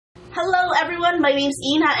Hello everyone, my name's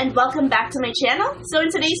Ina and welcome back to my channel. So in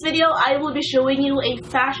today's video, I will be showing you a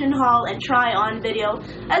fashion haul and try on video,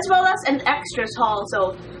 as well as an extras haul,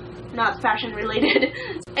 so not fashion related.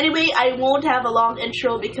 Anyway, I won't have a long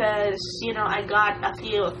intro because, I got a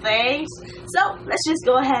few things. So let's just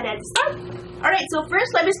go ahead and start. Alright, so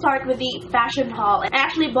first let me start with the fashion haul. I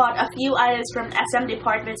actually bought a few items from SM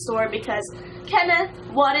department store because Canon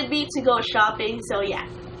wanted me to go shopping, so yeah.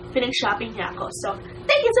 Feeling shopping niya ako. So,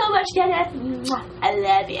 thank you so much, Kenneth. I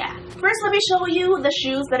love ya. First, let me show you the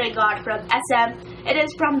shoes that I got from SM. It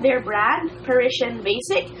is from their brand, Parisian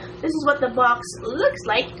Basic. This is what the box looks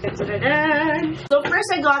like. So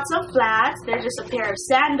first, I got some flats. They're just a pair of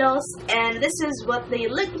sandals. And this is what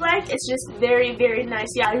they look like. It's just very, very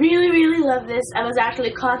nice. Yeah, I really, really love this. I was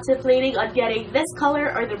actually contemplating on getting this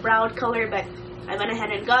color or the brown color, but I went ahead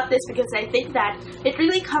and got this because I think that it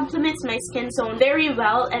really complements my skin tone very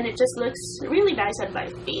well and it just looks really nice on my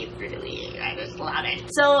feet, really. I just love it.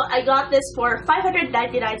 So I got this for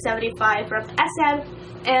 $599.75 from SM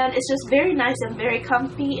and it's just very nice and very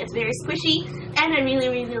comfy. It's very squishy and I really,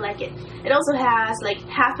 really like it. It also has like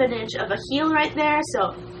half an inch of a heel right there,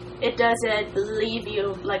 so it doesn't leave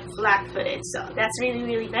you like flat-footed, so that's really,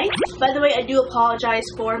 really nice. By the way, I do apologize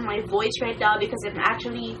for my voice right now because I'm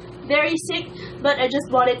actually very sick, but I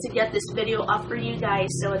just wanted to get this video up for you guys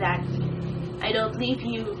so that I don't leave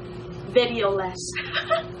you videoless.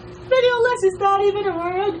 Videoless is not even a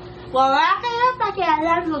word. Wala kaya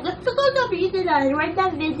pakialam mo. Gusto ko gamitin na word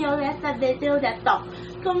na videoless na video na to.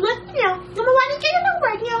 Kung gusto nyo, gumawa din kayo ng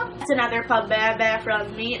word nyo. That's another pabebe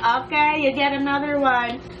from me. Okay, you get another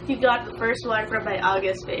one. You got the first one from my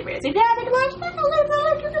August favorites. If you haven't watched that,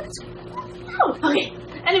 okay.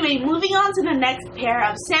 Anyway, moving on to the next pair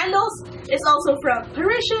of sandals. It's also from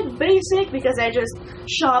Parisian Basic because I just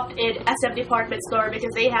shopped in SM department store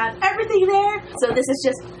because they have everything there. So this is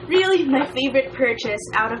just really my favorite purchase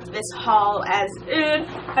out of this haul as in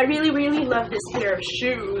I really, really love this pair of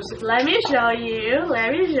shoes. Let me show you.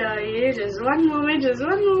 Just one moment.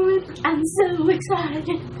 I'm so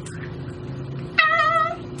excited.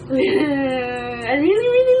 I really,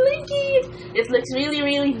 really like it. It looks really,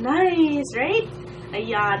 really nice, right?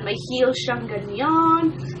 Ayan, may heel siyang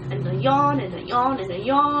ganyan, and ayan.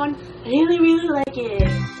 I really, really like it.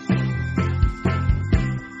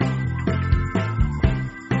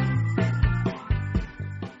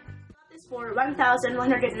 Got this for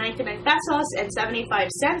 1,199 pesos and 75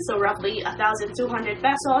 cents, so roughly 1,200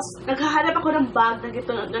 pesos. Naghahanap ako ng bag na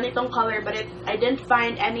ganitong color, but I didn't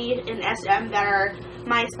find any in SM that are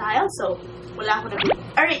my style, so wala ako na.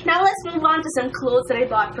 Alright, now let's move on to some clothes that I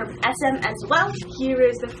bought from SM as well. Here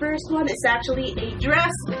is the first one. It's actually a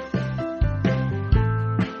dress.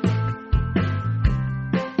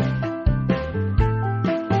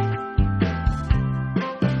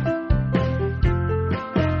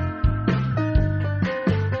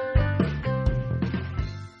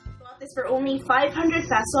 For only 500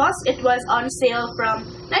 pesos. It was on sale from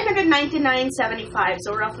 999.75,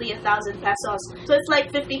 so roughly 1,000 pesos. So it's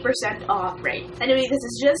like 50% off, right? Anyway, this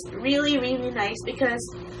is just really, really nice because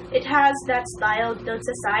it has that style built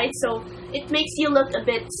aside, so it makes you look a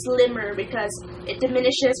bit slimmer because it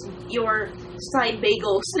diminishes your side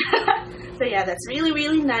bagels. So yeah, that's really,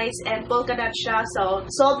 really nice and polka dot siya. So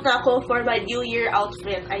sold na ako for my New Year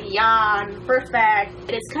outfit. Ayan, perfect.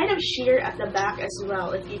 It is kind of sheer at the back as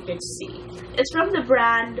well, if you can see. It's from the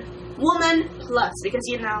brand Woman Plus because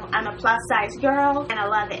I'm a plus size girl and I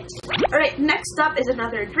love it. Alright, next up is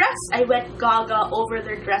another dress. I went gaga over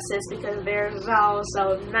their dresses because they're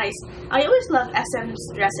so nice. I always love SM's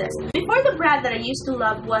dresses. Before, the brand that I used to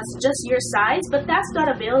love was Just Your Size, but that's not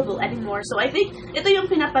available anymore. So I think ito yung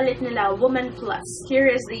pinapalit nila, Woman Plus. Here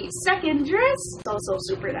is the second dress. It's also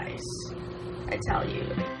super nice, I tell you.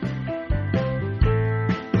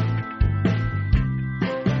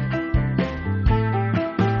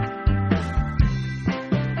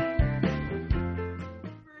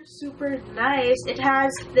 Super nice. It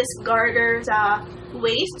has this garter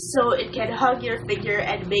waist, so it can hug your figure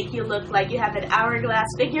and make you look like you have an hourglass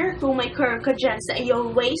figure. Kung may curve ka dyan sa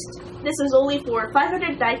iyong waist. This is only for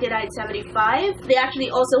 599.75. They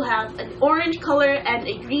actually also have an orange color and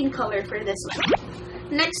a green color for this one.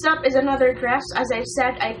 Next up is another dress. As I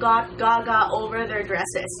said, I got gaga over their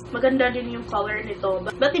dresses. Maganda din yung color nito.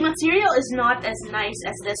 But the material is not as nice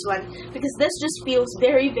as this one because this just feels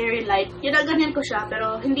very, very light. Ginaganyan ko siya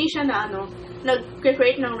pero hindi siya na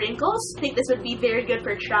nag-create ng wrinkles. I think this would be very good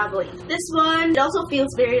for traveling. This one, it also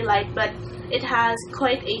feels very light but it has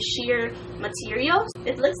quite a sheer material.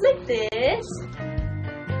 It looks like this.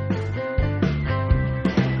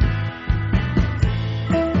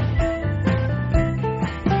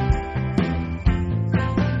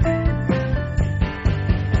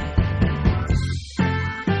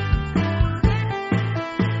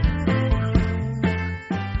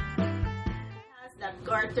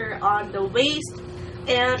 waist.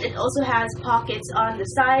 And it also has pockets on the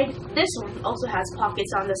side. This one also has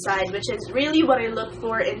pockets on the side, which is really what I look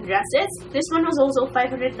for in dresses. This one was also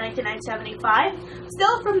 $599.75,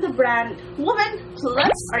 still from the brand Woman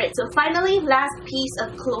Plus. Alright, so finally, last piece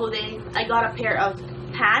of clothing, I got a pair of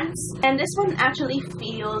pants. And this one actually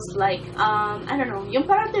feels like, I don't know, yung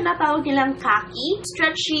parang tinatawag nilang khaki,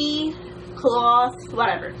 stretchy, cloth,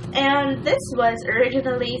 whatever. And this was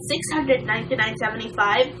originally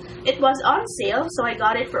 $699.75. It was on sale, so I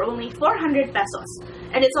got it for only 400 pesos.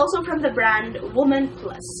 And it's also from the brand Woman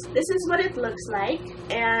Plus. This is what it looks like.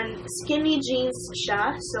 And skinny jeans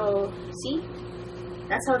siya. So, see?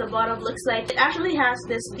 That's how the bottom looks like. It actually has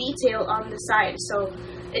this detail on the side. So,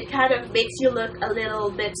 it kind of makes you look a little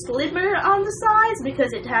bit slimmer on the sides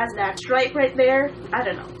because it has that stripe right there. I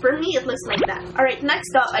don't know. For me, it looks like that. Alright,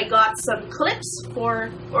 next up, I got some clips or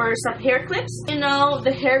some hair clips. You know,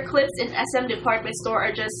 the hair clips in SM department store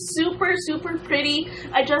are just super, super pretty.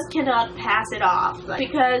 I just cannot pass it off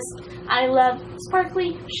because I love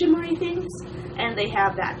sparkly, shimmery things, and they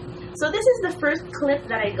have that. So this is the first clip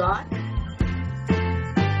that I got.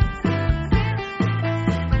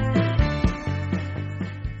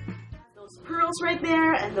 Right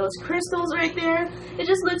there and those crystals right there. It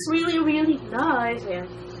just looks really, really nice. Ayan.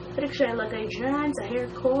 Parang siya lagay dyan sa hair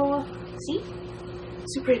ko. See?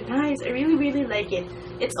 Super nice. I really, really like it.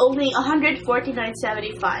 It's only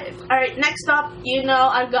 $149.75. Alright, next up, you know,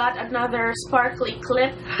 I got another sparkly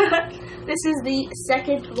clip. This is the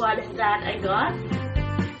second one that I got.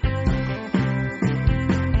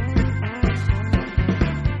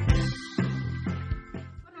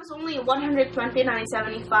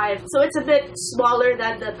 $129.75, so it's a bit smaller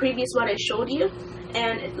than the previous one I showed you,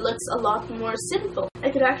 and it looks a lot more simple. I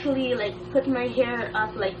could actually like put my hair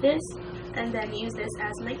up like this and then use this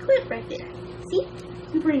as my clip right there. See?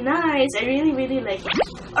 Super nice. I really, really like it.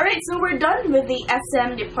 Alright, so we're done with the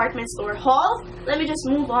SM department store haul. Let me just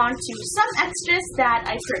move on to some extras that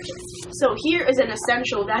I purchased. So here is an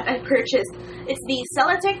essential that I purchased. It's the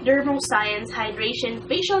Celatec Dermoscience Hydration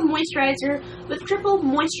Facial Moisturizer with triple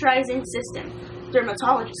moisturizing system.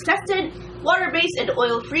 Dermatologist tested, water-based and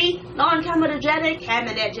oil-free, non-comedogenic,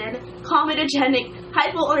 comedogenic,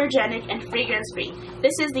 hypoallergenic, and fragrance-free.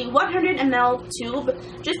 This is the 100 ml tube,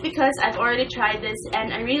 just because I've already tried this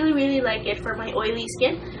and I really, really like it for my oily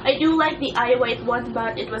skin. I do like the eye white one,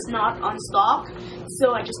 but it was not on stock,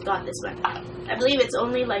 so I just got this one. I believe it's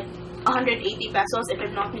only like 180 pesos if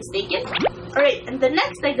I'm not mistaken. Alright, and the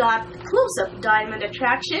next I got Close-Up Diamond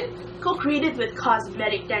Attraction, co-created with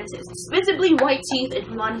cosmetic dentists. Visibly white teeth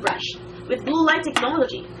in one brush, with blue light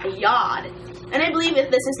technology. A yard. And I believe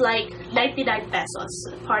this is like 99 pesos.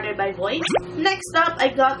 Pardon my voice. Next up, I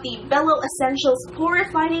got the Bello Essentials Pore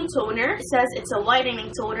Refining Toner. It says it's a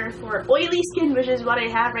whitening toner for oily skin, which is what I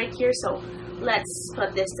have right here, so let's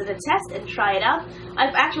put this to the test and try it out.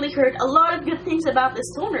 I've actually heard a lot of good things about this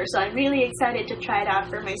toner, so I'm really excited to try it out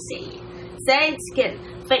for my skin.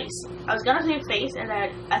 Face. I was gonna say face, and then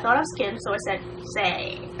I thought of skin, so I said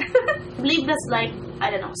say. I believe that's like, I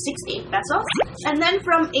don't know, 68 pesos. And then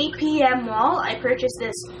from APM Mall, I purchased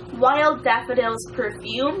this Wild Daffodils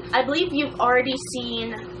perfume. I believe you've already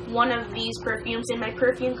seen one of these perfumes in my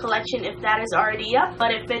perfume collection if that is already up,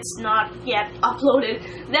 but if it's not yet uploaded,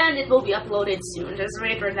 then it will be uploaded soon. Just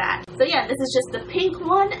wait for that. So yeah, this is just the pink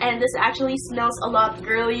one, and this actually smells a lot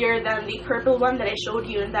girlier than the purple one that I showed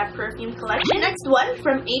you in that perfume collection. Next one,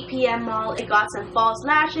 from APM Mall, I got some false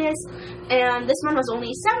lashes, and this one was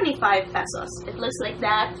only 75 pesos. It looks like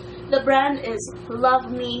that. The brand is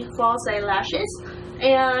Love Me False Eyelashes,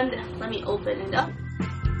 and let me open it up.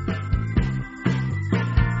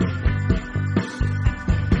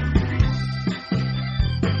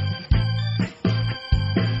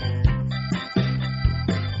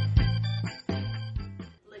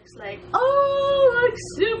 Oh, looks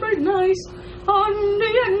super nice.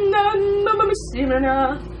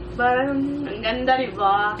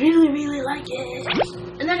 Really, really like it.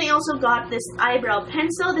 And then I also got this eyebrow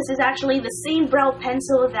pencil. This is actually the same brow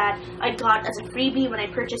pencil that I got as a freebie when I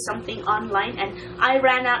purchased something online, and I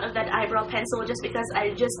ran out of that eyebrow pencil just because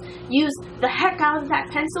I just used the heck out of that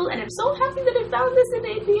pencil, and I'm so happy that I found this in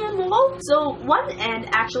APM Mall. So one end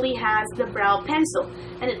actually has the brow pencil,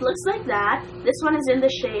 and it looks like that. This one is in the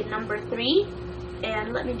shade number 3.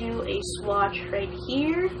 And let me do a swatch right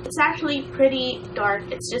here. It's actually pretty dark.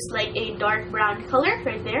 It's just like a dark brown color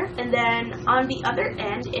right there. And then on the other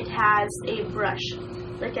end, it has a brush,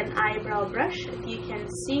 like an eyebrow brush, if you can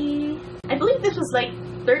see. I believe this was like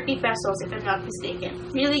 30 pesos if I'm not mistaken.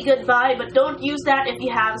 Really good buy, but don't use that if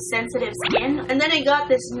you have sensitive skin. And then I got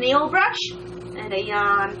this nail brush. And And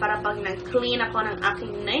ayan, para pag nag-clean ako ng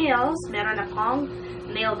aking nails, meron akong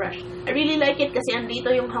nail brush. I really like it kasi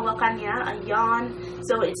andito yung hawakan niya. Ayan.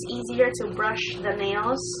 So, it's easier to brush the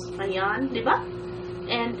nails. Ayan, di ba?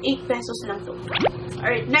 And 8 pesos lang to.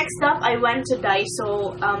 Alright, next up, I went to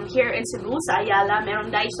Daiso. Here in Cebu, sa Ayala,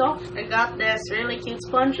 merong Daiso. I got this really cute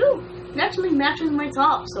sponge. Ooh, it actually matches my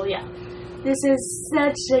top. So, yeah. This is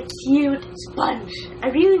such a cute sponge.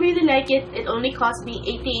 I really, really like it. It only cost me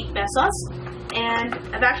 88 pesos. And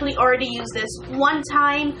I've actually already used this one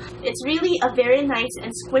time. It's really a very nice and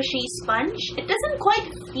squishy sponge. It doesn't quite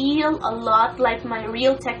feel a lot like my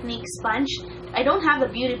Real Technique sponge. I don't have a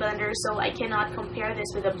beauty blender, so I cannot compare this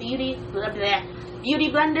with a beauty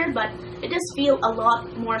blender, but it does feel a lot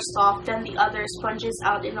more soft than the other sponges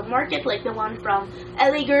out in the market, like the one from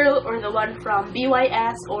LA Girl or the one from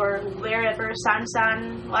BYS or wherever,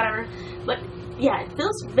 Sansan, whatever. But yeah, it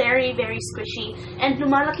feels very, very squishy, and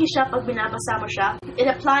lumalaki siya pag binabasa mo siya. It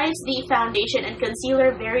applies the foundation and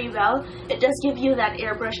concealer very well. It does give you that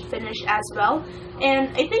airbrush finish as well, and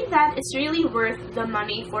I think that it's really worth the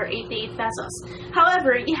money for 88 pesos.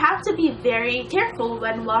 However, you have to be very careful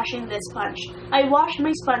when washing this sponge. I wash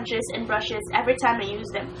my sponges and brushes every time I use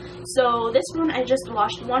them. So this one I just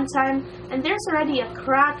washed one time, and there's already a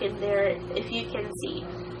crack in there, if you can see.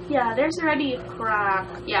 Yeah, there's already a crack.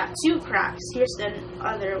 Yeah, 2 cracks. Here's the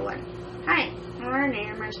other one. Hi, my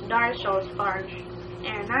name is Daiso Sponge,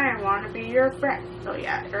 and I want to be your friend. So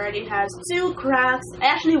yeah, it already has 2 cracks. I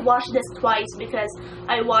actually washed this twice because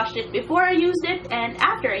I washed it before I used it and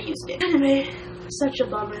after I used it. Anyway, such a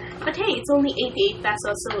bummer. But hey, it's only 88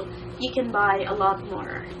 pesos, so you can buy a lot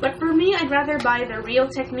more. But for me, I'd rather buy the Real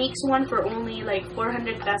Techniques one for only like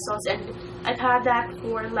 400 pesos, and I've had that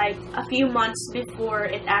for like a few months before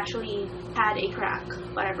it actually had a crack.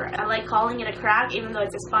 Whatever. I like calling it a crack even though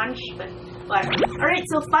it's a sponge, but whatever. Alright,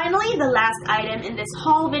 so finally the last item in this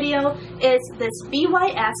haul video is this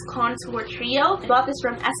BYS Contour Trio. I bought this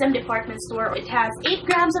from SM Department Store. It has 8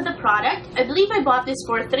 grams of the product. I believe I bought this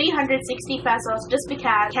for 360 pesos just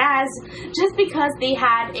because they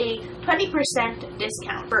had a 20%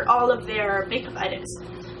 discount for all of their makeup items.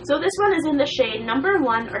 So this one is in the shade number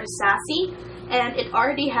 1 or Sassy, and it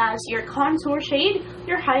already has your contour shade,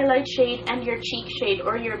 your highlight shade, and your cheek shade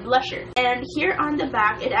or your blusher. And here on the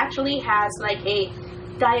back, it actually has like a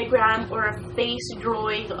diagram or a face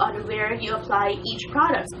drawing on where you apply each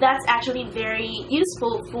product. That's actually very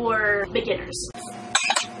useful for beginners.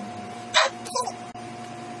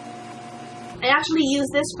 I actually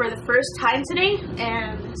used this for the first time today,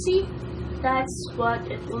 and see? That's what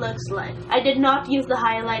it looks like. I did not use the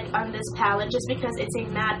highlight on this palette just because it's a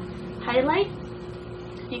matte highlight.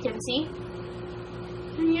 You can see.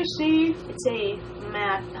 Can you see? It's a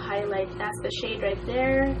matte highlight. That's the shade right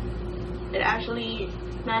there. It actually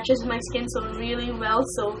matches my skin so really well,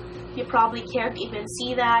 so you probably can't even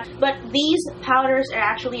see that. But these powders are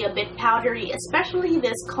actually a bit powdery, especially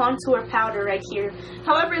this contour powder right here.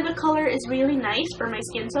 However, the color is really nice for my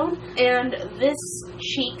skin tone, and this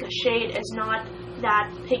cheek shade is not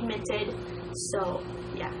that pigmented, so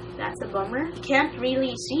yeah, that's a bummer. You can't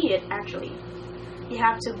really see it actually. You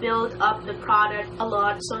have to build up the product a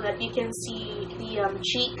lot so that you can see the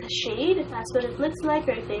cheek shade. That's what it looks like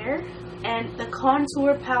right there. And the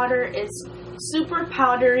contour powder is super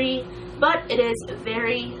powdery, but it is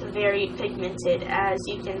very, very pigmented, as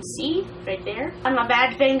you can see right there on my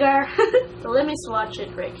bad finger. So let me swatch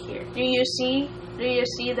it right here. Do you see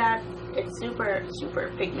that? It's super,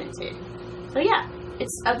 super pigmented. So yeah,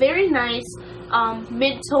 it's a very nice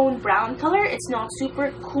mid-tone brown color. It's not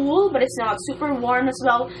super cool, but it's not super warm as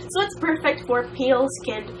well, so it's perfect for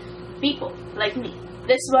pale-skinned people like me.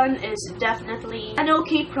 This one is definitely an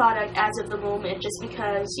okay product as of the moment, just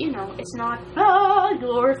because, you know, it's not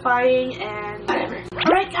glorifying and whatever.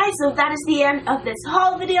 Alright guys, so that is the end of this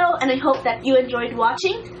haul video, and I hope that you enjoyed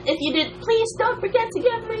watching. If you did, please don't forget to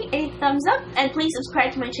give me a thumbs up, and please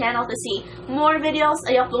subscribe to my channel to see more videos.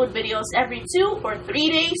 I upload videos every 2 or 3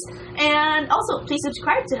 days, and also please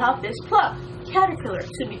subscribe to help this plug caterpillar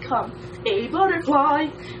to become a butterfly.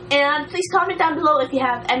 And please comment down below if you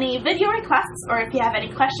have any video requests or if you have any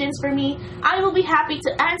questions for me. I will be happy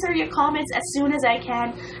to answer your comments as soon as I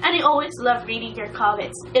can, and I always love reading your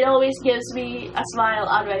comments. It always gives me a smile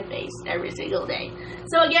on my face every single day.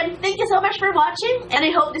 So again, thank you so much for watching, and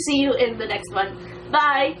I hope to see you in the next one.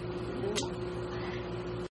 Bye!